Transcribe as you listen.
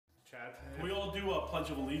Can we all do a Pledge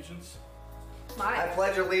of Allegiance? I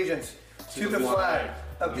pledge allegiance to the flag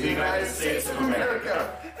of the United States of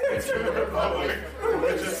America and to the republic for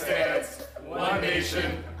which it stands, one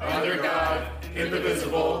nation, under God,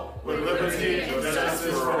 indivisible, with liberty and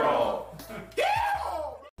justice for all.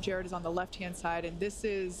 Jared is on the left-hand side, and this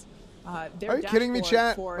is their Are you kidding me,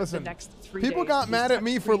 chat? Listen, people got mad at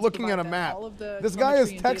me for looking at a map. This guy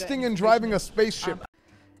is texting and driving a spaceship.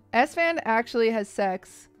 Svan actually has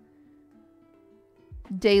sex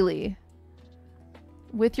daily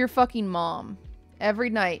with your fucking mom. Every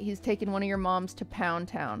night he's taking one of your moms to Pound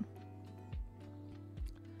Town.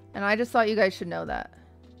 And I just thought you guys should know that.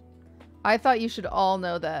 I thought you should all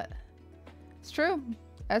know that. It's true.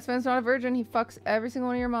 Svan's not a virgin. He fucks every single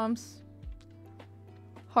one of your moms.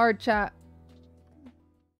 Hard chat.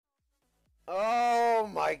 Oh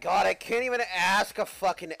my god, I can't even ask a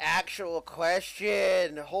fucking actual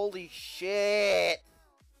question. Holy shit.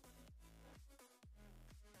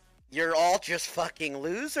 You're all just fucking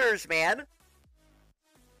losers, man.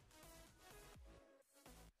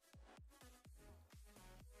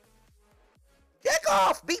 Dick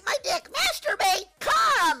off! Beat my dick! Masturbate!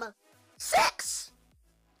 Come! Sex!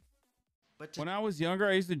 When I was younger,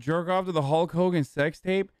 I used to jerk off to the Hulk Hogan sex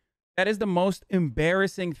tape. That is the most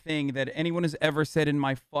embarrassing thing that anyone has ever said in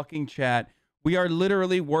my fucking chat. We are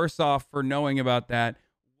literally worse off for knowing about that.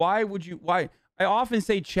 Why would you? Why? I often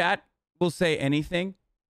say chat will say anything.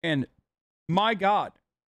 And my God,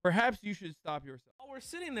 perhaps you should stop yourself. While we're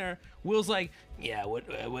sitting there, Will's like, yeah,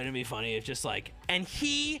 wouldn't it be funny if just like, and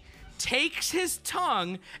he takes his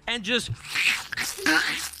tongue and just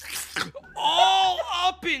all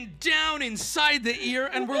up and down inside the ear,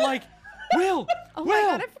 and we're like, Will, Oh Will. my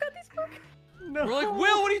god, I forgot these quick. No. We're like,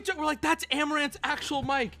 Will, what are you doing? We're like, that's Amouranth's actual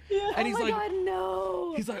mic. Yeah. And he's like, God,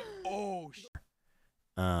 no. He's like, oh,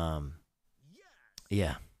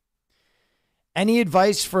 yeah. Any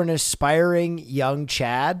advice for an aspiring young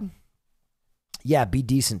Chad? Yeah, be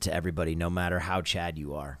decent to everybody, no matter how Chad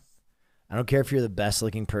you are. I don't care if you're the best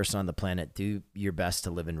looking person on the planet. Do your best to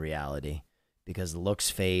live in reality, because looks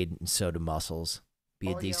fade and so do muscles.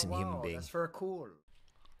 Be a decent human being. That's very cool.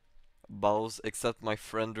 Baus, accept my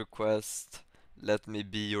friend request. Let me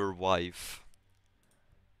be your wife.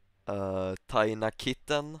 Taina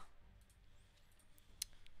Kitten.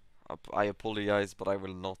 I apologize, but I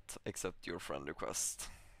will not accept your friend request.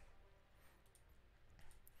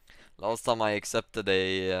 Last time I accepted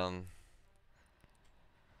a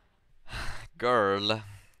girl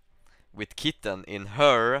with kitten in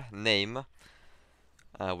her name.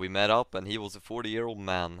 We met up and he was a 40-year-old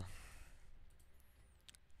man.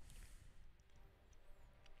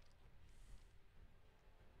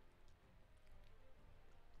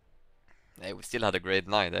 Hey, we still had a great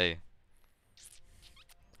night, eh?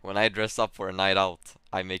 When I dress up for a night out,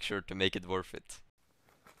 I make sure to make it worth it.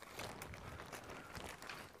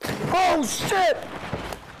 Oh shit!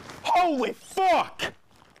 Holy fuck!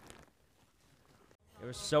 It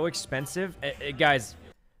was so expensive. Guys,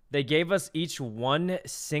 they gave us each one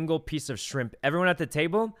single piece of shrimp. Everyone at the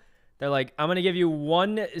table, they're like, I'm gonna give you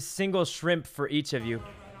one single shrimp for each of you.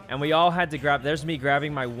 And we all had to grab, there's me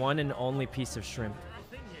grabbing my one and only piece of shrimp.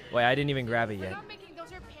 Wait, I didn't even grab it yet.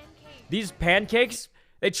 These pancakes,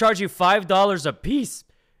 they charge you $5 a piece.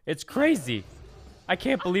 It's crazy. I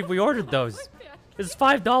can't believe we ordered those. This is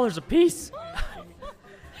 $5 a piece.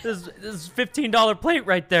 This is a $15 plate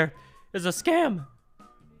right there. It's a scam.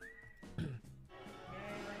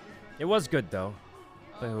 It was good though,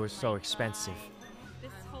 but it was so expensive.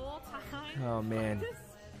 Oh man.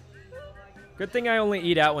 Good thing I only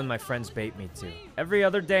eat out when my friends bait me to. Every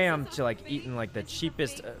other day I'm like eating like the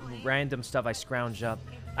cheapest random stuff I scrounge up.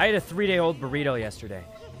 I had a 3-day-old burrito yesterday.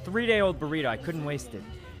 3-day-old burrito, I couldn't waste it.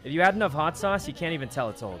 If you add enough hot sauce, you can't even tell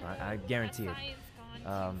it's old. I guarantee it.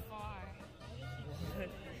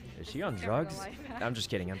 Is she on drugs? I'm just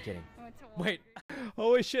kidding, I'm kidding. Wait,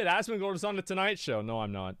 holy shit, Asmonbald is on the Tonight Show. No,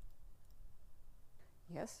 I'm not.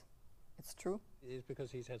 Yes, it's true. Is it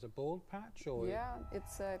because he has a bald patch, or? Yeah,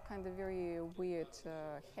 it's a kind of very weird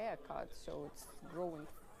haircut, so it's growing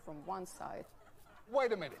from one side.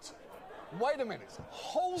 Wait a minute. Wait a minute.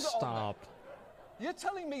 Hold on. Stop. You're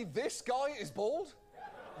telling me this guy is bald?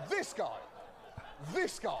 This guy?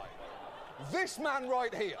 This guy? This man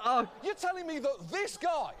right here? You're telling me that this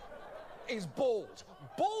guy is bald?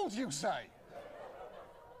 Bald, you say?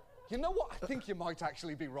 You know what? I think you might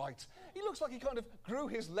actually be right. He looks like he kind of grew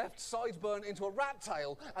his left sideburn into a rat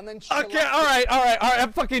tail and then... Okay, all right.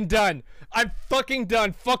 I'm fucking done. I'm fucking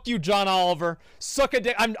done. Fuck you, John Oliver. Suck a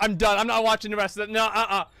dick. I'm done. I'm not watching the rest of it. No,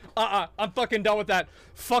 I'm fucking done with that.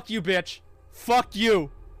 Fuck you, bitch. Fuck you.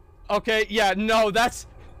 Okay, yeah, no, that's...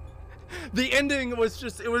 The ending was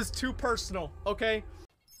just, it was too personal, okay?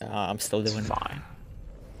 I'm still doing fine.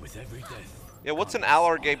 With every death. Yeah, what's an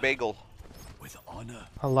alarge bagel? With honor.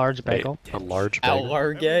 A large bagel. A large bagel.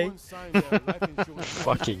 Alarge?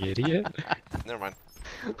 Fucking idiot. Never mind.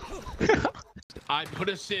 I put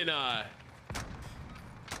us in a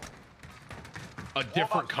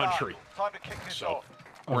different country. So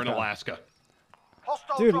we're in Alaska.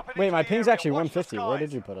 Dude, wait, my ping's actually 150. Where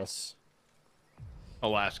did you put us?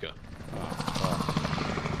 Alaska.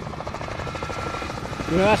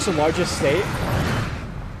 You know that's the largest state?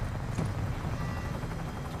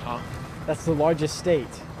 Huh? That's the largest state.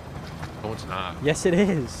 No, it's not. Yes, it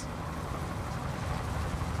is.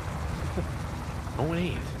 No, it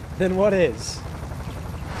ain't. Then what is?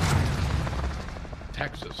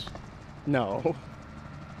 Texas. No.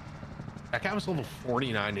 That guy was level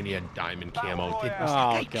 49 and he had diamond camo. Was Oh, that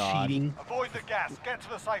guy God. cheating? Avoid the gas. Get to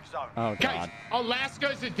the safe zone. Oh, Guys, God.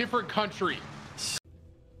 Alaska is a different country.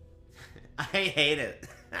 I hate it.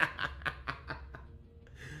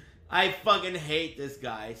 I fucking hate this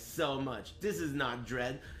guy so much. This is not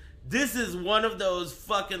Dredd. This is one of those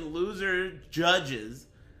fucking loser judges.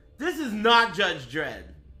 This is not Judge Dredd.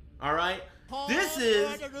 Alright? This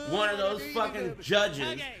is one of those fucking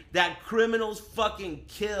judges that criminals fucking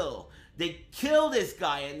kill. They kill this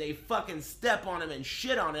guy and they fucking step on him and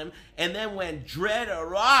shit on him. And then when Dredd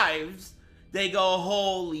arrives, they go,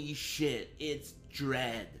 holy shit, it's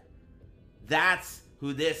Dredd. That's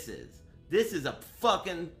who this is. This is a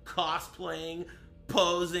fucking cosplaying,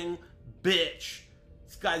 posing bitch.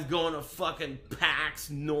 This guy's going to fucking PAX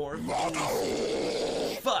North.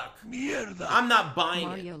 Fuck. I'm not buying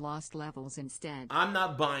Mario it. lost levels instead. I'm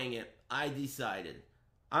not buying it. I decided.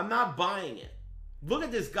 I'm not buying it. Look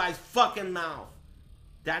at this guy's fucking mouth.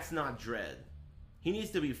 That's not Dredd. He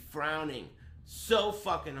needs to be frowning so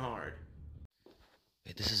fucking hard.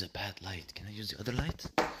 Wait, this is a bad light. Can I use the other light?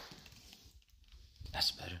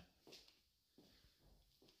 That's better.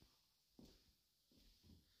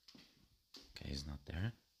 Okay, he's not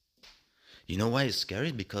there. You know why it's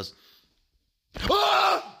scary? Because... Ah!